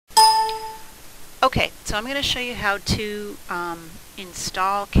Okay, so I'm going to show you how to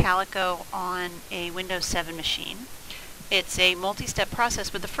install Calico on a Windows 7 machine. It's a multi-step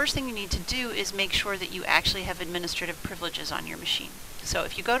process, but the first thing you need to do is make sure that you actually have administrative privileges on your machine. So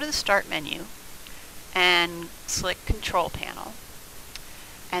if you go to the Start menu and select Control Panel,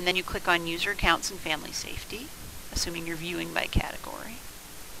 and then you click on User Accounts and Family Safety, assuming you're viewing by category,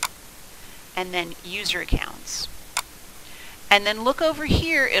 and then User Accounts. And then look over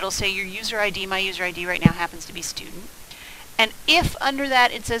here, it'll say your user ID. My user ID right now happens to be student. And if under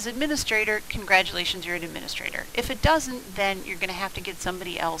that it says administrator, congratulations, you're an administrator. If it doesn't, then you're going to have to get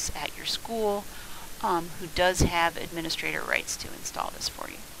somebody else at your school who does have administrator rights to install this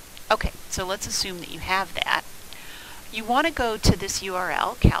for you. Okay, so let's assume that you have that. You want to go to this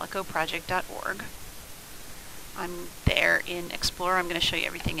URL, calicoproject.org. I'm there in Explorer. I'm going to show you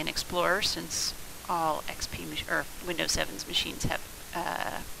everything in Explorer since all or Windows 7's machines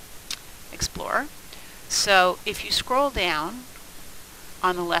have Explorer. So if you scroll down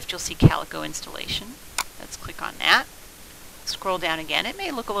on the left, you'll see Calico installation. Let's click on that. Scroll down again. It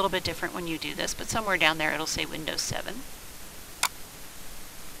may look a little bit different when you do this, but somewhere down there it'll say Windows 7.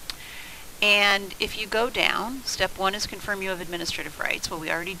 And if you go down, step 1 is confirm you have administrative rights. Well,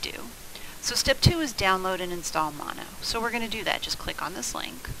 we already do. So step 2 is download and install Mono. So we're going to do that. Just click on this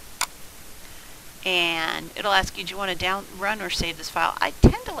link. And it'll ask you, do you want to run or save this file? I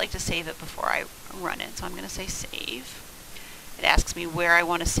tend to like to save it before I run it, so I'm going to say save. It asks me where I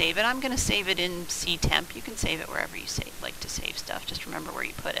want to save it. I'm going to save it in ctemp. You can save it wherever you like to save stuff. Just remember where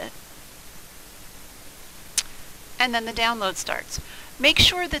you put it. And then the download starts. Make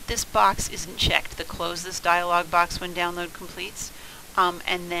sure that this box isn't checked, the close this dialog box when download completes,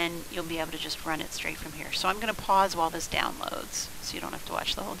 and then you'll be able to just run it straight from here. So I'm going to pause while this downloads, so you don't have to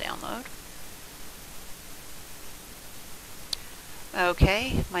watch the whole download.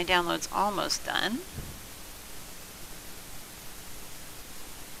 Okay, my download's almost done.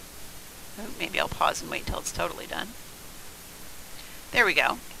 Oh, maybe I'll pause and wait till it's totally done. There we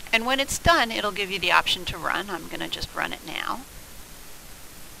go. And when it's done, it'll give you the option to run. I'm going to just run it now.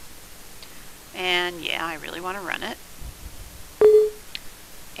 And yeah, I really want to run it.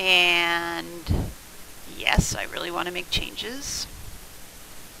 And yes, I really want to make changes.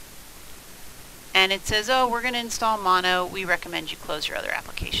 And it says, oh, we're going to install Mono. We recommend you close your other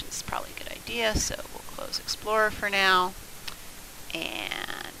applications. It's probably a good idea, so we'll close Explorer for now.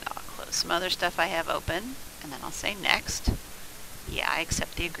 And I'll close some other stuff I have open, and then I'll say next. Yeah, I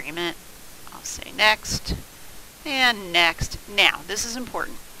accept the agreement. I'll say next, and next. Now, this is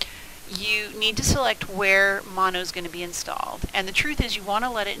important. You need to select where Mono is going to be installed. And the truth is you want to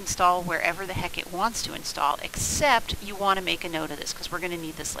let it install wherever the heck it wants to install, except you want to make a note of this because we're going to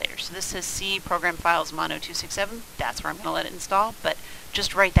need this later. So this says C, Program Files, Mono 267. That's where I'm going to let it install, but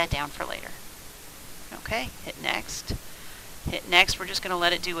just write that down for later. Okay, hit next. Hit next. We're just going to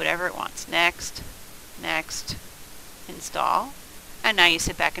let it do whatever it wants. Next, next, install. And now you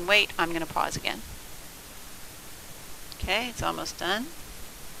sit back and wait. I'm going to pause again. Okay, it's almost done.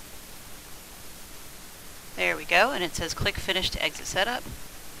 There we go, and it says click Finish to exit setup.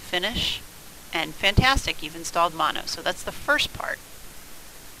 Finish, and fantastic, you've installed Mono. So that's the first part.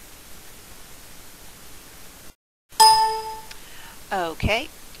 Okay,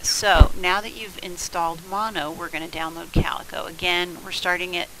 so now that you've installed Mono, we're going to download Calico. Again, we're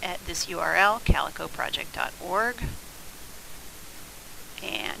starting it at this URL, calicoproject.org.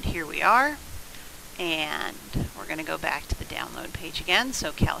 And here we are. And we're going to go back to the download page again,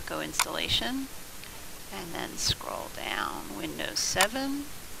 so Calico installation. And then scroll down, Windows 7.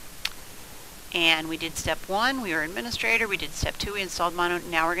 And we did step 1, we were administrator. We did step 2, we installed Mono.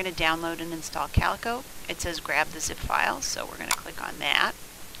 Now we're going to download and install Calico. It says grab the zip file, so we're going to click on that.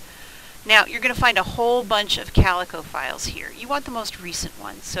 Now you're going to find a whole bunch of Calico files here. You want the most recent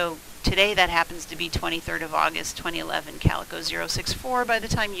one. So today that happens to be 23rd of August 2011, Calico 064. By the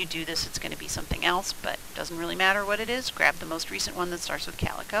time you do this, it's going to be something else, but it doesn't really matter what it is. Grab the most recent one that starts with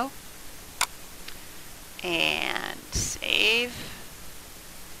Calico. And save.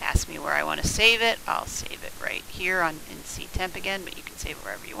 Ask me where I want to save it. I'll save it right here in ctemp again, but you can save it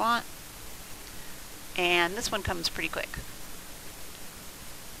wherever you want. And this one comes pretty quick.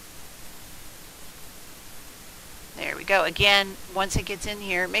 There we go. Again, once it gets in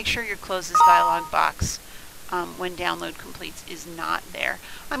here, make sure your close this dialog box when download completes is not there.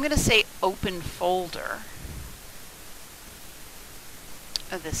 I'm going to say open folder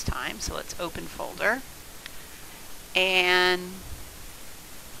this time, so let's open folder. And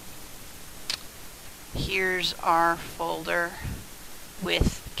here's our folder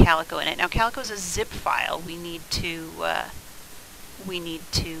with Calico in it. Now Calico is a zip file. We need to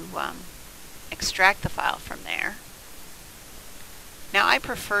extract the file from there. Now I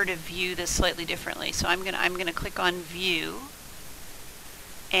prefer to view this slightly differently, so I'm gonna click on View,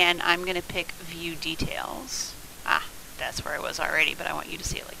 and I'm gonna pick View Details. That's where I was already, but I want you to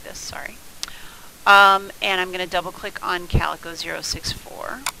see it like this, sorry. And I'm going to double click on Calico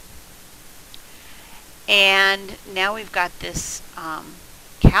 064. And now we've got this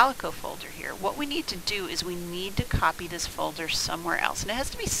Calico folder here. What we need to do is we need to copy this folder somewhere else. And it has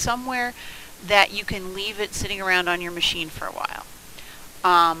to be somewhere that you can leave it sitting around on your machine for a while.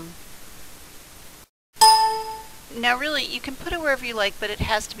 Now really, you can put it wherever you like, but it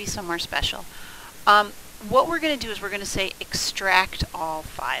has to be somewhere special. What we're going to do is we're going to say extract all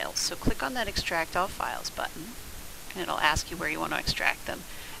files. So click on that extract all files button, and it'll ask you where you want to extract them.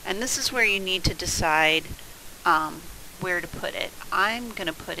 And this is where you need to decide where to put it. I'm going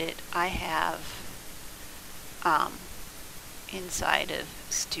to put it, I have inside of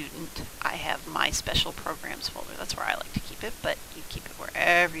student, I have my special programs folder. That's where I like to keep it, but you keep it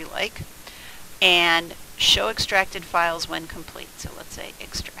wherever you like. And show extracted files when complete. So let's say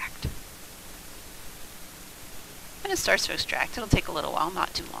extract. And it starts to extract. It'll take a little while,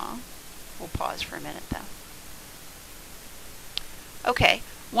 not too long. We'll pause for a minute though. Okay,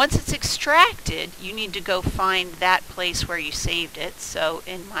 once it's extracted, you need to go find that place where you saved it. So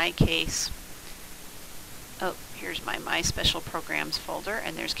in my case, here's my special programs folder,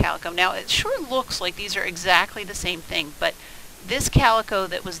 and there's Calico. Now it sure looks like these are exactly the same thing, but this Calico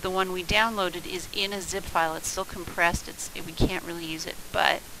that was the one we downloaded is in a zip file. It's still compressed. We can't really use it,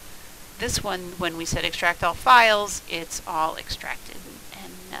 but this one, when we said extract all files, it's all extracted,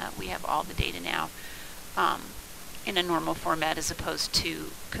 and we have all the data now in a normal format as opposed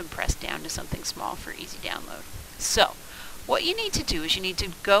to compressed down to something small for easy download. So what you need to do is you need to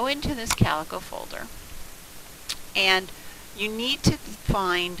go into this Calico folder, and you need to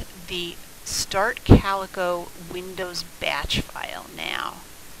find the Start Calico Windows batch file. Now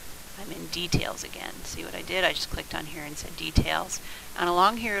I'm in details again. See what I did? I just clicked on here and said details. And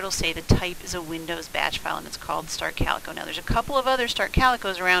along here it'll say the type is a Windows batch file, and it's called Start Calico. Now there's a couple of other Start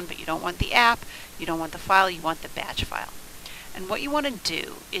Calicos around, but you don't want the app, you don't want the file, you want the batch file. And what you want to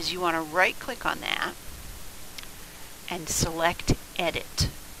do is you want to right click on that and select Edit.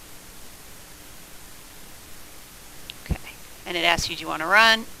 Okay. And it asks you, do you want to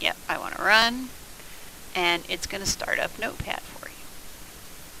run? Yep, I want to run. And it's going to start up Notepad for you.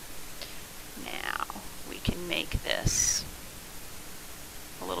 Now, we can make this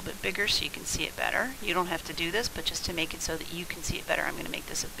a little bit bigger so you can see it better. You don't have to do this, but just to make it so that you can see it better, I'm going to make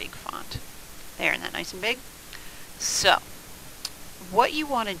this a big font. There, isn't that nice and big? So, what you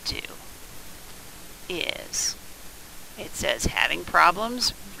want to do is, it says having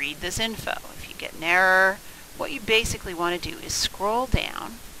problems, read this info. If you get an error, what you basically want to do is scroll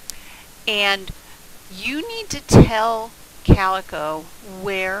down, and you need to tell Calico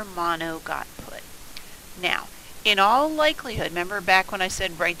where mono got put. Now, in all likelihood, remember back when I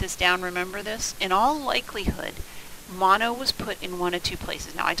said write this down, remember this? In all likelihood, mono was put in one of two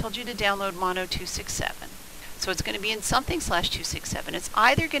places. Now, I told you to download mono 267. So it's going to be in something /267. It's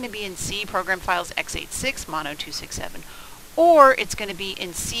either going to be in C program files x86 mono 267, or it's going to be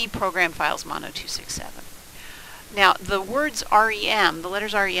in C program files mono 267. Now, the words REM, the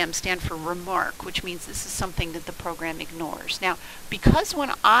letters REM stand for remark, which means this is something that the program ignores. Now, because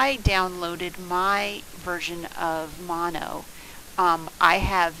when I downloaded my version of Mono, I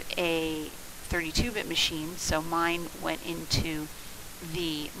have a 32-bit machine, so mine went into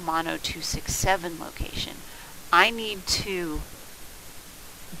the Mono 267 location. I need to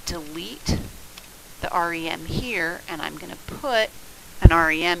delete the REM here, and I'm going to put an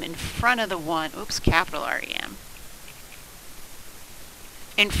REM in front of the one, capital REM,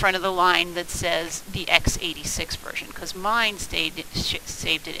 in front of the line that says the x86 version, because mine saved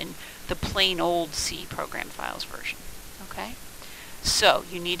it in the plain old C program files version. Okay, so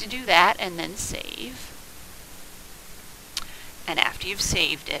you need to do that and then save. And after you've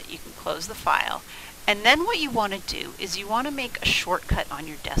saved it, you can close the file. And then what you want to do is you want to make a shortcut on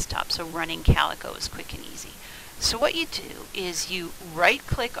your desktop so running Calico is quick and easy. So what you do is you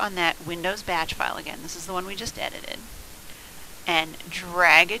right-click on that Windows batch file again. This is the one we just edited. And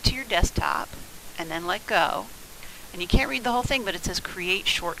drag it to your desktop, and then let go. And you can't read the whole thing, but it says create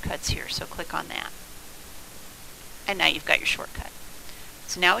shortcuts here, so click on that. And now you've got your shortcut.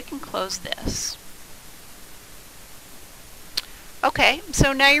 So now we can close this. Okay,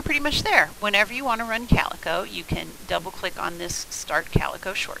 so now you're pretty much there. Whenever you want to run Calico, you can double click on this Start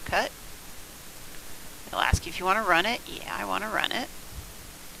Calico shortcut. It'll ask you if you want to run it. Yeah, I want to run it.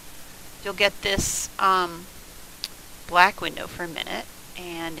 You'll get this black window for a minute,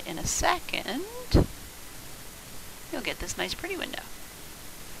 And in a second, you'll get this nice pretty window.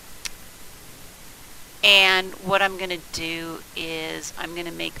 And what I'm going to do is I'm going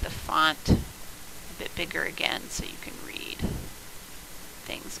to make the font a bit bigger again so you can read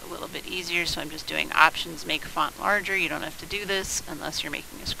things a little bit easier. So I'm just doing Options, make font larger. You don't have to do this unless you're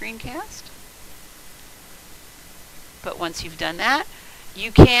making a screencast. But once you've done that,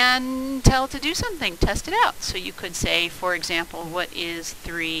 you can tell it to do something, test it out. So you could say, for example, what is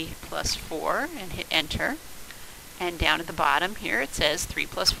 3 plus 4, and hit enter. And down at the bottom here it says 3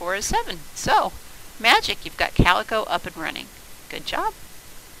 plus 4 is 7. So, magic, you've got Calico up and running. Good job.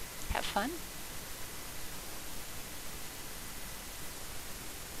 Have fun.